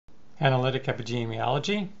Analytic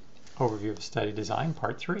Epidemiology, Overview of Study Design,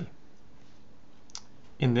 Part 3.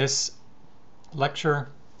 In this lecture,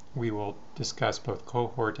 we will discuss both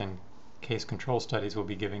cohort and case control studies. We'll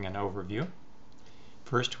be giving an overview.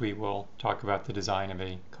 First, we will talk about the design of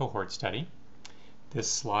a cohort study. This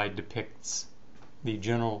slide depicts the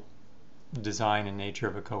general design and nature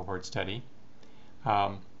of a cohort study.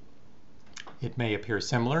 It may appear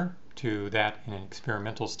similar to that in an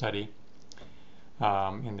experimental study,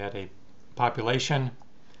 in that a population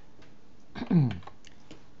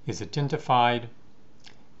is identified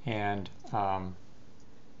and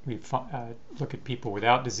we look at people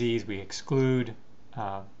without disease. We exclude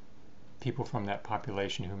people from that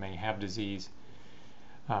population who may have disease,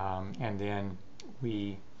 and then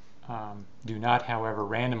we do not, however,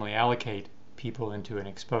 randomly allocate people into an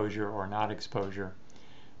exposure or not exposure,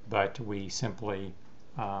 but we simply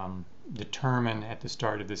determine at the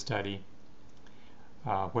start of the study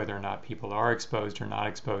whether or not people are exposed or not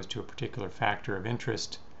exposed to a particular factor of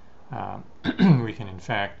interest. We can in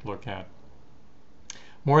fact look at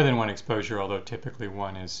more than one exposure, although typically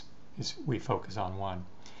one is we focus on one.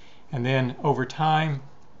 And then over time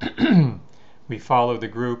we follow the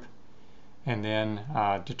group and then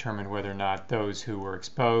determine whether or not those who were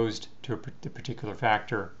exposed to a particular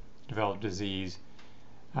factor developed disease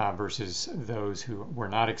versus those who were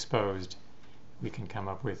not exposed. We can come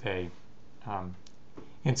up with a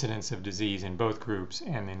incidence of disease in both groups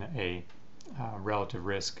and then a relative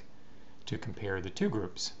risk to compare the two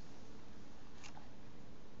groups.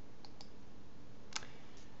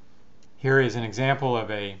 Here is an example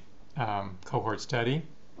of a cohort study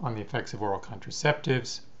on the effects of oral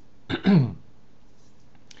contraceptives. There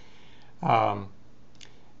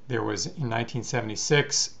was in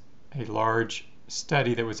 1976 a large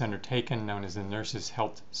study that was undertaken known as the Nurses'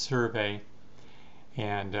 Health Survey,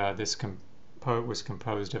 and this was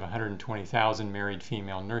composed of 120,000 married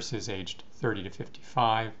female nurses aged 30 to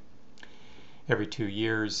 55. Every 2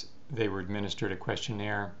 years they were administered a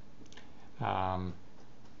questionnaire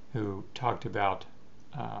who talked about,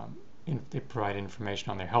 they provided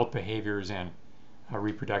information on their health behaviors and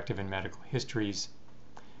reproductive and medical histories.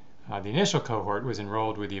 The initial cohort was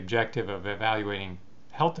enrolled with the objective of evaluating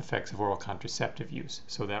health effects of oral contraceptive use.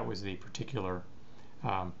 So that was the particular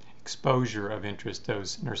exposure of interest,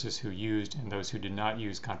 those nurses who used and those who did not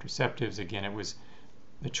use contraceptives. Again, it was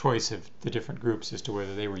the choice of the different groups as to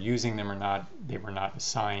whether they were using them or not. They were not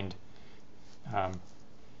assigned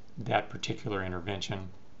that particular intervention.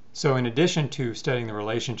 So in addition to studying the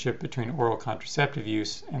relationship between oral contraceptive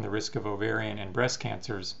use and the risk of ovarian and breast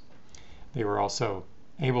cancers, they were also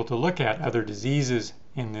able to look at other diseases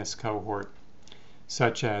in this cohort,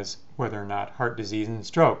 such as whether or not heart disease and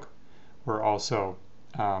stroke were also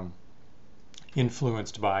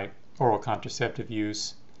influenced by oral contraceptive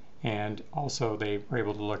use, and also they were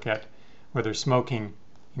able to look at whether smoking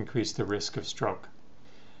increased the risk of stroke.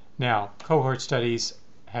 Now, cohort studies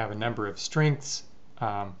have a number of strengths.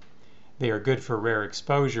 They are good for rare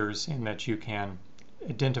exposures in that you can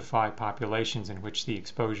identify populations in which the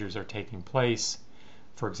exposures are taking place.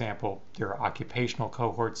 For example, there are occupational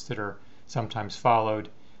cohorts that are sometimes followed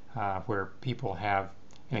where people have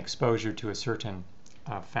an exposure to a certain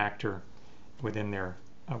factor within their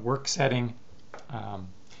work setting,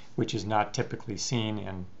 which is not typically seen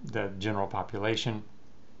in the general population.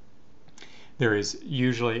 There is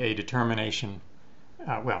usually a determination,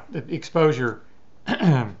 the exposure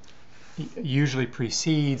usually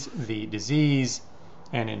precedes the disease,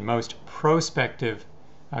 and in most prospective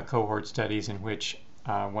cohort studies in which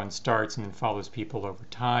one starts and then follows people over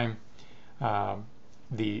time,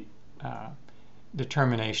 the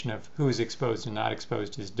determination of who is exposed and not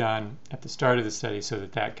exposed is done at the start of the study so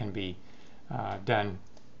that that can be done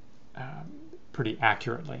pretty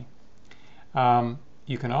accurately.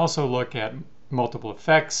 You can also look at multiple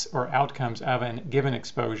effects or outcomes of a given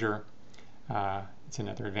exposure. It's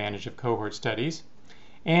another advantage of cohort studies.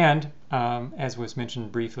 And as was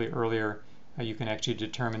mentioned briefly earlier, you can actually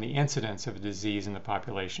determine the incidence of a disease in the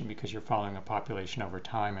population because you're following a population over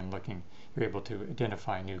time and you're able to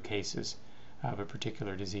identify new cases of a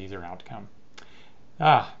particular disease or outcome.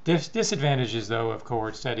 Disadvantages, though, of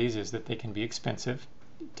cohort studies is that they can be expensive.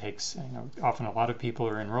 It takes, often a lot of people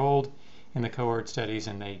are enrolled in the cohort studies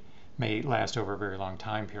and they may last over a very long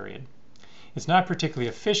time period. It's not particularly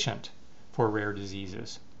efficient for rare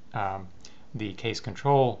diseases. The case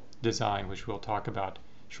control design, which we'll talk about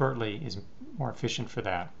shortly, is more efficient for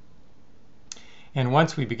that. And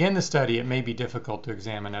once we begin the study, it may be difficult to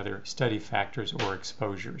examine other study factors or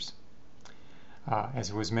exposures.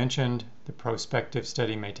 As was mentioned, the prospective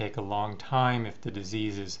study may take a long time if the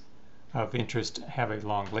disease is of interest have a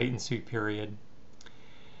long latency period.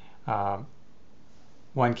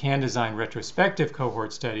 One can design retrospective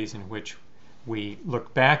cohort studies in which we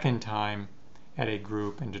look back in time at a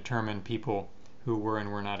group and determine people who were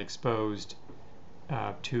and were not exposed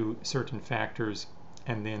to certain factors,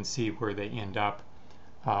 and then see where they end up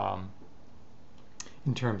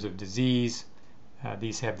in terms of disease.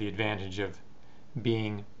 These have the advantage of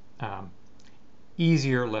being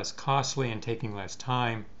easier, less costly, and taking less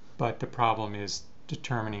time, but the problem is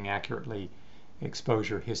determining accurately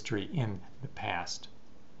exposure history in the past.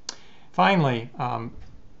 Finally,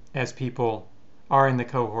 as people are in the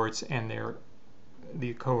cohorts and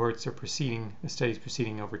the cohorts are proceeding, the study's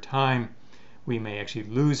proceeding over time, we may actually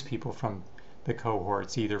lose people from the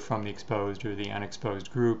cohorts, either from the exposed or the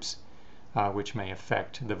unexposed groups, which may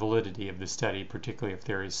affect the validity of the study, particularly if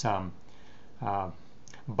there is some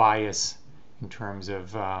bias in terms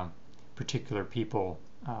of particular people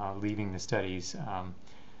leaving the studies,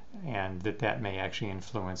 and that may actually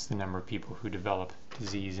influence the number of people who develop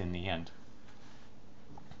disease in the end.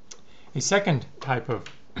 A second type of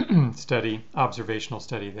study, observational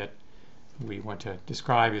study, that we want to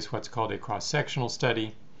describe is what's called a cross-sectional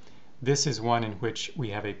study. This is one in which we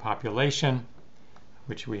have a population,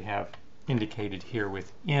 which we have indicated here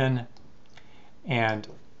with N, and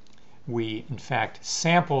we in fact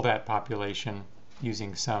sample that population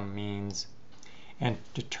using some means and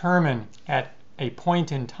determine at a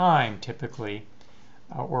point in time, typically,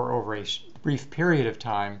 or over a brief period of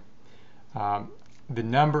time, the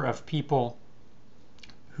number of people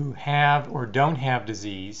who have or don't have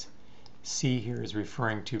disease. C here is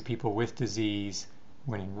referring to people with disease,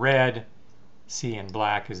 when in red. C in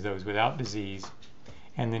black is those without disease.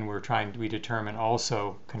 And then we determine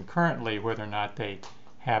also concurrently whether or not they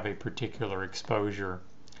have a particular exposure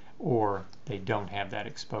or they don't have that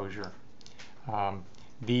exposure.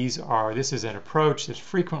 This is an approach that's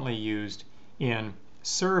frequently used in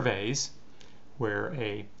surveys where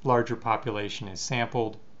a larger population is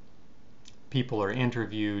sampled. People are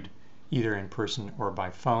interviewed either in person or by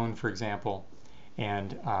phone, for example,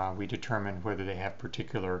 and we determine whether they have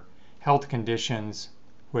particular health conditions,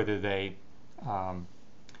 whether they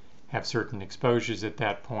have certain exposures at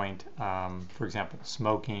that point, for example,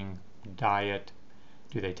 smoking, diet,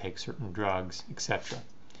 do they take certain drugs, etc.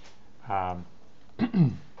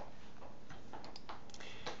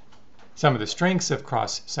 Some of the strengths of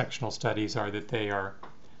cross-sectional studies are that they are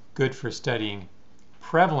good for studying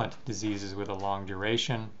prevalent diseases with a long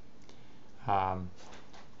duration.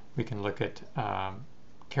 We can look at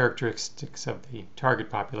characteristics of the target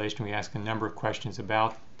population. We ask a number of questions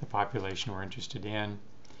about the population we're interested in.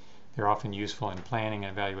 They're often useful in planning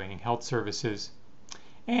and evaluating health services,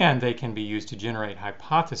 and they can be used to generate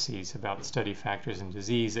hypotheses about study factors in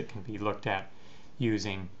disease that can be looked at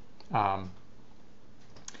using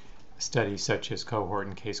studies such as cohort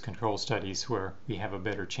and case control studies, where we have a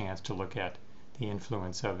better chance to look at the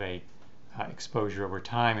influence of a exposure over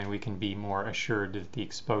time, and we can be more assured that the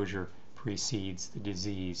exposure precedes the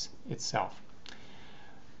disease itself.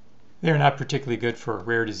 They're not particularly good for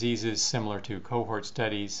rare diseases similar to cohort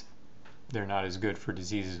studies. They're not as good for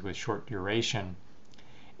diseases with short duration.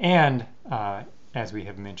 And as we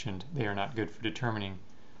have mentioned, they are not good for determining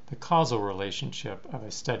the causal relationship of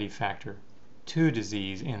a study factor to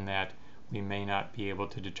disease, in that we may not be able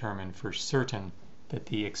to determine for certain that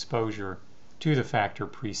the exposure to the factor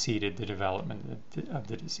preceded the development of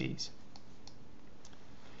the disease.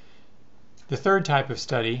 The third type of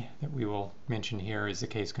study that we will mention here is the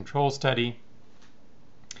case control study.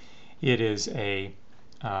 It is a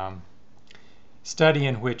study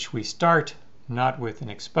in which we start not with an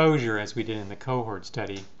exposure as we did in the cohort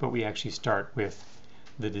study, but we actually start with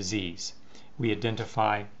the disease. We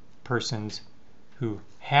identify persons who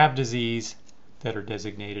have disease that are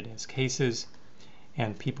designated as cases,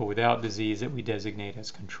 and people without disease that we designate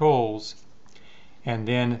as controls, and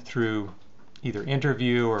then through either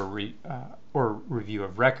interview or review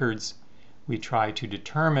of records, we try to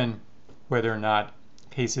determine whether or not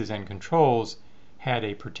cases and controls had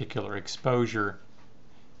a particular exposure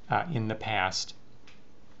in the past,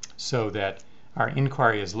 so that our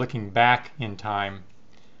inquiry is looking back in time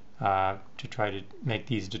to try to make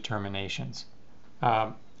these determinations.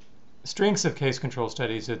 Strengths of case control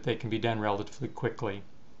studies is that they can be done relatively quickly.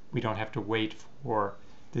 We don't have to wait for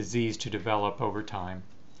disease to develop over time.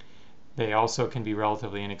 They also can be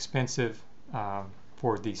relatively inexpensive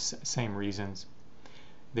for these same reasons.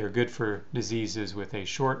 They're good for diseases with a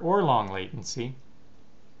short or long latency.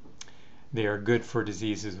 They are good for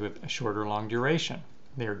diseases with a short or long duration.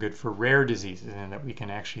 They are good for rare diseases, in that we can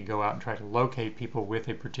actually go out and try to locate people with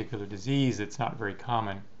a particular disease that's not very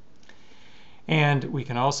common. And we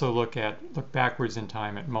can also look backwards in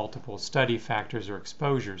time at multiple study factors or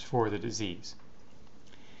exposures for the disease.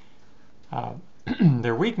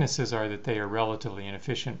 Their weaknesses are that they are relatively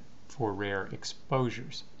inefficient for rare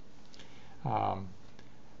exposures.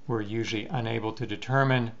 We're usually unable to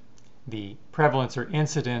determine the prevalence or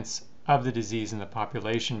incidence of the disease in the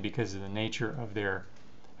population because of the nature of their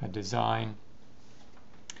design.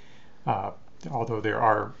 Although there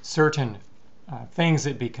are certain things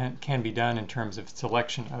that can be done in terms of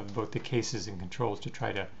selection of both the cases and controls to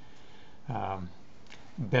try to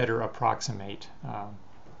better approximate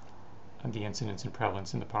the incidence and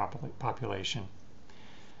prevalence in the population.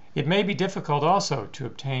 It may be difficult also to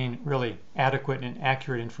obtain really adequate and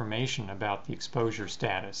accurate information about the exposure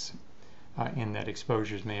status, in that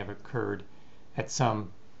exposures may have occurred at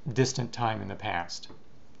some distant time in the past.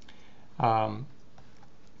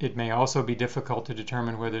 It may also be difficult to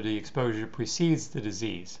determine whether the exposure precedes the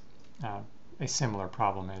disease, a similar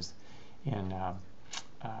problem as in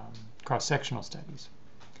cross-sectional studies.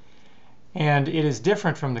 And it is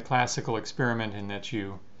different from the classical experiment in that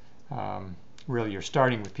you really you're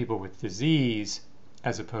starting with people with disease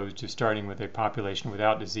as opposed to starting with a population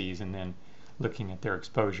without disease and then looking at their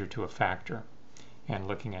exposure to a factor and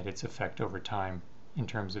looking at its effect over time in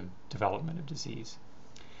terms of development of disease.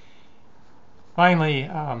 Finally,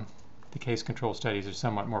 the case control studies are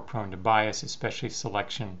somewhat more prone to bias, especially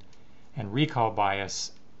selection and recall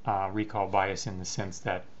bias. Recall bias in the sense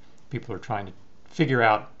that people are trying to figure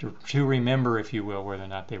out, to remember, if you will, whether or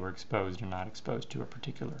not they were exposed or not exposed to a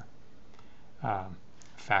particular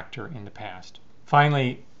factor in the past.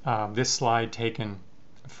 Finally, this slide taken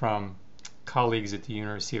from colleagues at the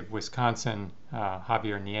University of Wisconsin,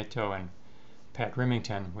 Javier Nieto and Pat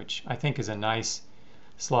Remington, which I think is a nice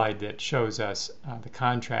slide that shows us the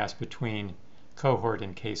contrast between cohort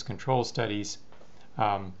and case control studies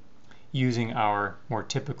using our more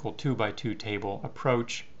typical 2x2 table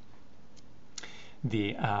approach.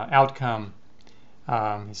 The outcome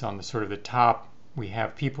is on the sort of the top. We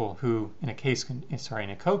have people who, in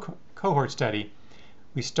a cohort study,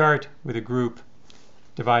 we start with a group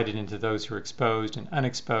divided into those who are exposed and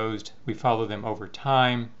unexposed. We follow them over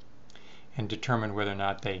time and determine whether or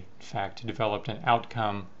not they, in fact, developed an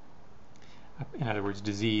outcome. In other words,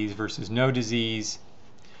 disease versus no disease.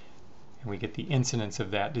 And we get the incidence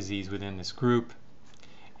of that disease within this group.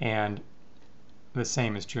 And the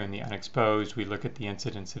same is true in the unexposed. We look at the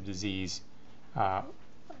incidence of disease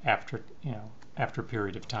after a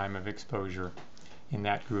period of time of exposure in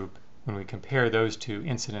that group. When we compare those two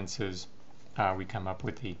incidences, we come up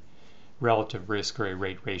with the relative risk or a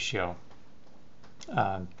rate ratio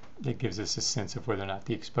that gives us a sense of whether or not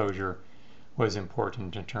the exposure was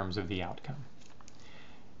important in terms of the outcome.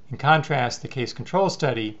 In contrast, the case control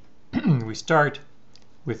study, we start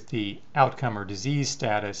with the outcome or disease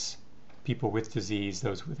status, people with disease,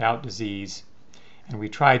 those without disease, and we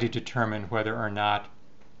try to determine whether or not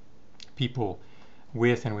people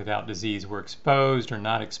with and without disease were exposed or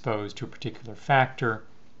not exposed to a particular factor.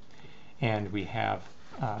 And we have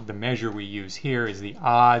the measure we use here is the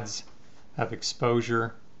odds of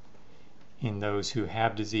exposure in those who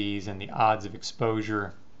have disease and the odds of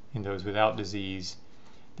exposure in those without disease.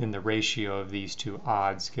 Then the ratio of these two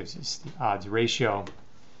odds gives us the odds ratio,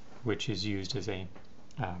 which is used as a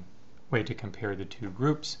way to compare the two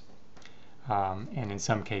groups, and in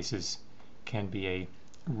some cases can be a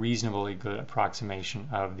reasonably good approximation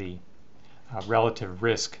of the relative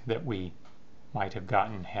risk that we might have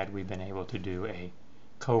gotten had we been able to do a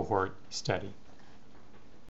cohort study.